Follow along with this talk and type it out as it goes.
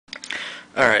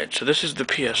Alright, so this is the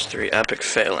PS3 epic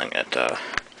failing at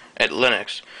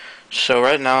Linux. So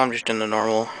right now I'm just in the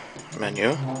normal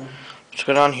menu. Let's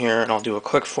go down here and I'll do a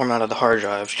quick format of the hard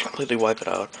drive to completely wipe it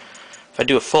out. If I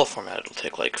do a full format, it'll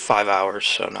take like 5 hours,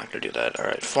 so I'm not going to do that.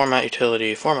 Alright, format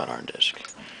utility, format hard disk.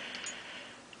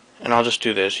 And I'll just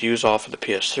do this, use all for the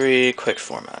PS3, quick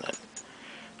format it.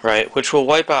 Right, which will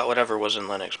wipe out whatever was in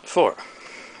Linux before.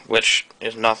 Which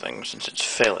is nothing, since it's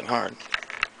failing hard.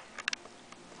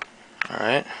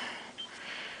 Alright.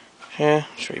 Okay,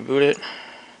 let's reboot it.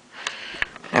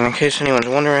 And in case anyone's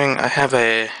wondering, I have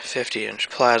a 50-inch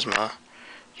plasma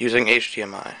using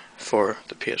HDMI for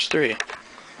the PS3.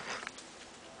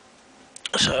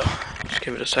 So, just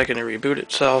give it a second to reboot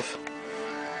itself.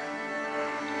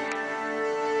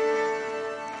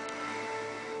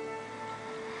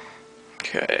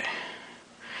 Okay.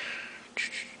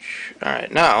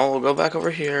 Alright, now we'll go back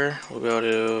over here. We'll go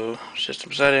to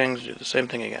System Settings, do the same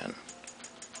thing again.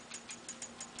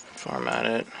 Format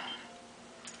it.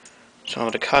 So I'll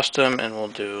go to Custom and we'll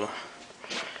do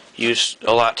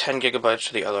allot 10 gigabytes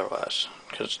to the other OS,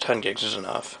 because 10 gigs is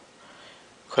enough.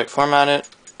 Quick format it.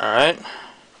 Alright.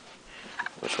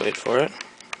 Let's wait for it.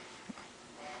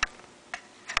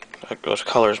 Those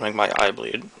colors make my eye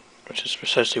bleed, which is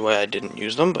precisely why I didn't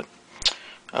use them, but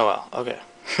oh well, okay.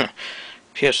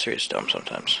 PS3 is dumb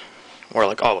sometimes. Or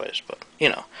like always, but you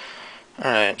know.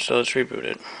 Alright, so let's reboot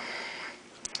it.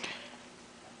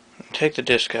 Take the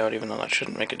disk out, even though that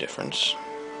shouldn't make a difference.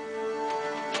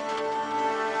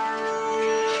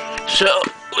 So,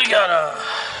 we got a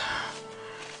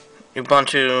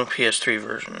Ubuntu PS3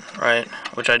 version, right?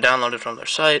 Which I downloaded from their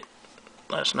site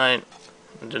last night.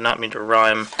 I did not mean to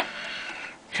rhyme.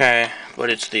 Okay, but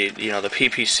it's the, the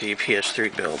PPC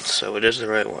PS3 build, so it is the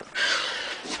right one.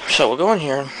 So we'll go in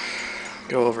here,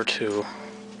 go over to,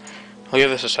 I'll give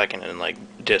this a second and like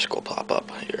disk will pop up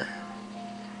here.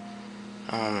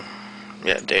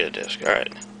 Yeah, data disk,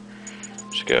 alright.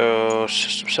 Let's go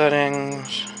system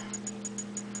settings.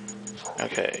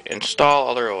 Okay, install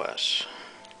other OS.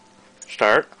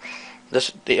 Start.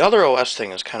 The other OS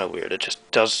thing is kind of weird. It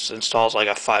just installs like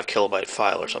a 5 kilobyte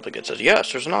file or something. It says,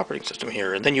 yes, there's an operating system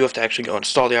here, and then you have to actually go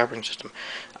install the operating system.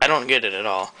 I don't get it at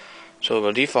all. So we'll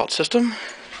go default system,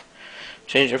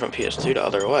 change it from PS3 to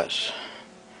other OS.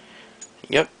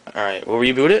 Yep, alright, we'll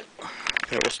reboot it,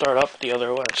 and it will start up the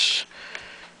other OS.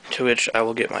 To which I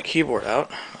will get my keyboard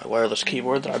out, my wireless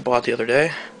keyboard that I bought the other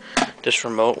day. This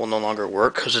remote will no longer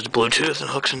work because it's Bluetooth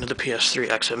and hooks into the PS3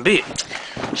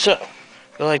 XMB. So,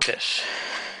 go like this.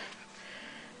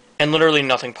 And literally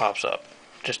nothing pops up.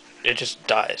 It just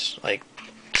dies. Like,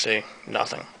 see,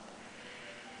 nothing.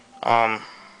 Yeah.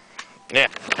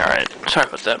 Alright, sorry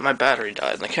about that. My battery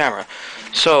died in the camera.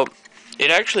 So, it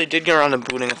actually did get around to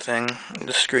booting a thing.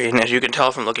 The screen, as you can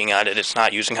tell from looking at it, it's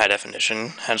not using high definition,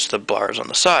 hence the bars on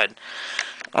the side.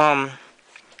 But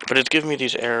it's giving me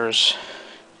these errors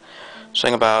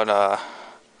saying about,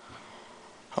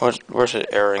 where's it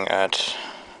erroring at?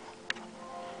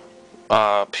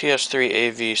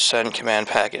 PS3 AV send command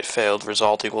packet failed,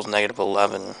 result equals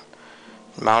 -11.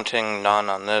 Mounting none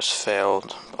on this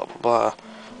failed, blah blah blah.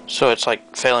 So it's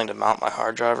like failing to mount my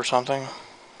hard drive or something.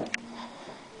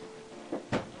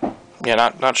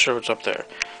 Yeah, not sure what's up there.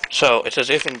 So it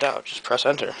says if in doubt, just press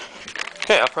enter.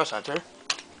 Okay, I'll press enter.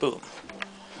 Boom.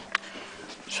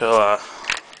 So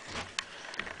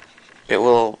it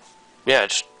will, yeah, it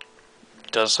just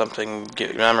does something.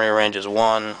 Memory range is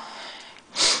 1.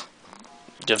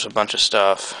 Gives a bunch of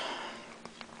stuff.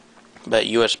 That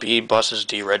USB bus is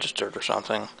deregistered or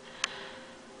something.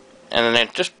 And then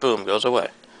it just boom goes away.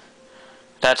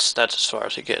 That's as far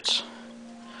as it gets.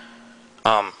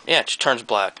 Yeah, it just turns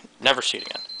black. Never see it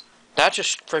again. That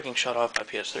just freaking shut off my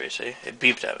PS3, see? It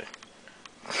beeped at me.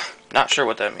 Not sure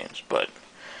what that means, but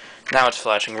now it's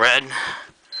flashing red.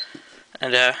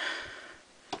 And, yeah,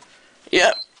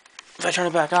 if I turn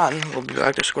it back on, we'll be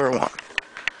back to square one.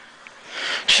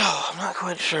 So, I'm not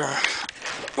quite sure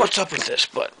what's up with this,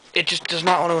 but it just does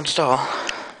not want to install.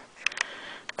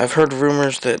 I've heard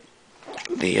rumors that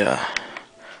the,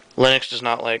 Linux does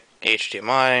not like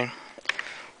HDMI.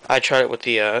 I tried it with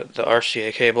the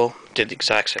RCA cable, did the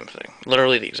exact same thing.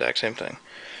 Literally the exact same thing.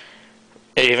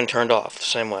 It even turned off the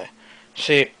same way.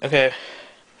 See, okay,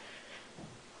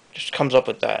 just comes up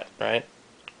with that, right?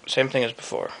 Same thing as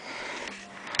before.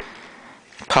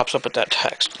 Pops up with that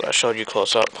text that I showed you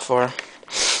close up before.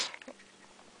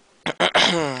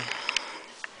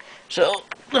 So,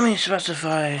 let me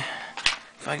specify,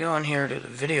 if I go in here to the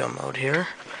video mode here,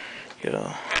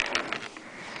 go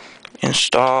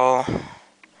install,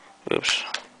 oops,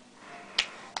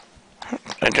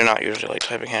 I do not usually like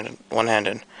typing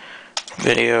one-handed.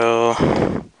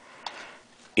 video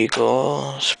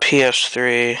equals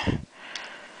PS3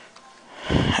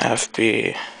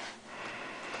 FB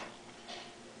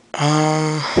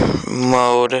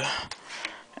mode,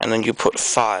 and then you put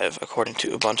 5 according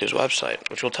to Ubuntu's website,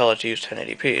 which will tell it to use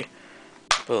 1080p.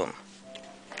 Boom.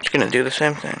 It's gonna do the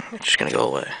same thing. It's just gonna go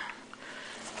away.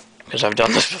 Because I've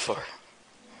done this before.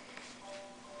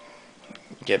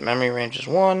 Get memory range is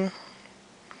 1.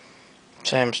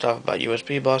 Same stuff about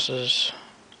USB buses.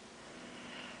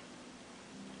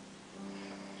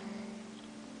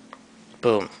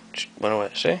 Boom. Just went away.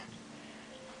 See?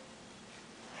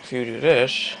 If you do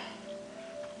this,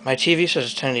 my TV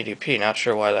says 1080p. Not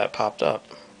sure why that popped up.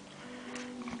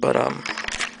 But,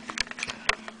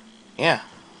 yeah.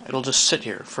 It'll just sit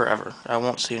here forever. I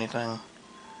won't see anything.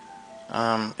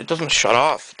 It doesn't shut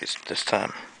off this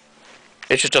time.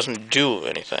 It just doesn't do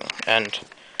anything. And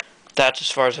that's as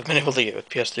far as I've been able to get with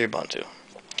PS3 Ubuntu.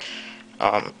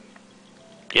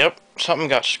 Yep, something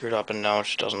got screwed up and now it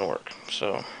just doesn't work.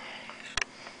 So,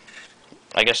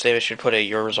 I guess they should put a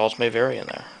your results may vary in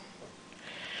there.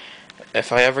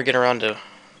 If I ever get around to,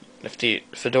 if the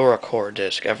Fedora Core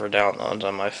disk ever downloads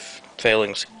on my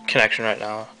failing connection right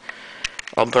now,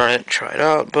 I'll burn it, try it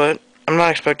out, but I'm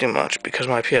not expecting much because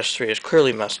my PS3 is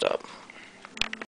clearly messed up.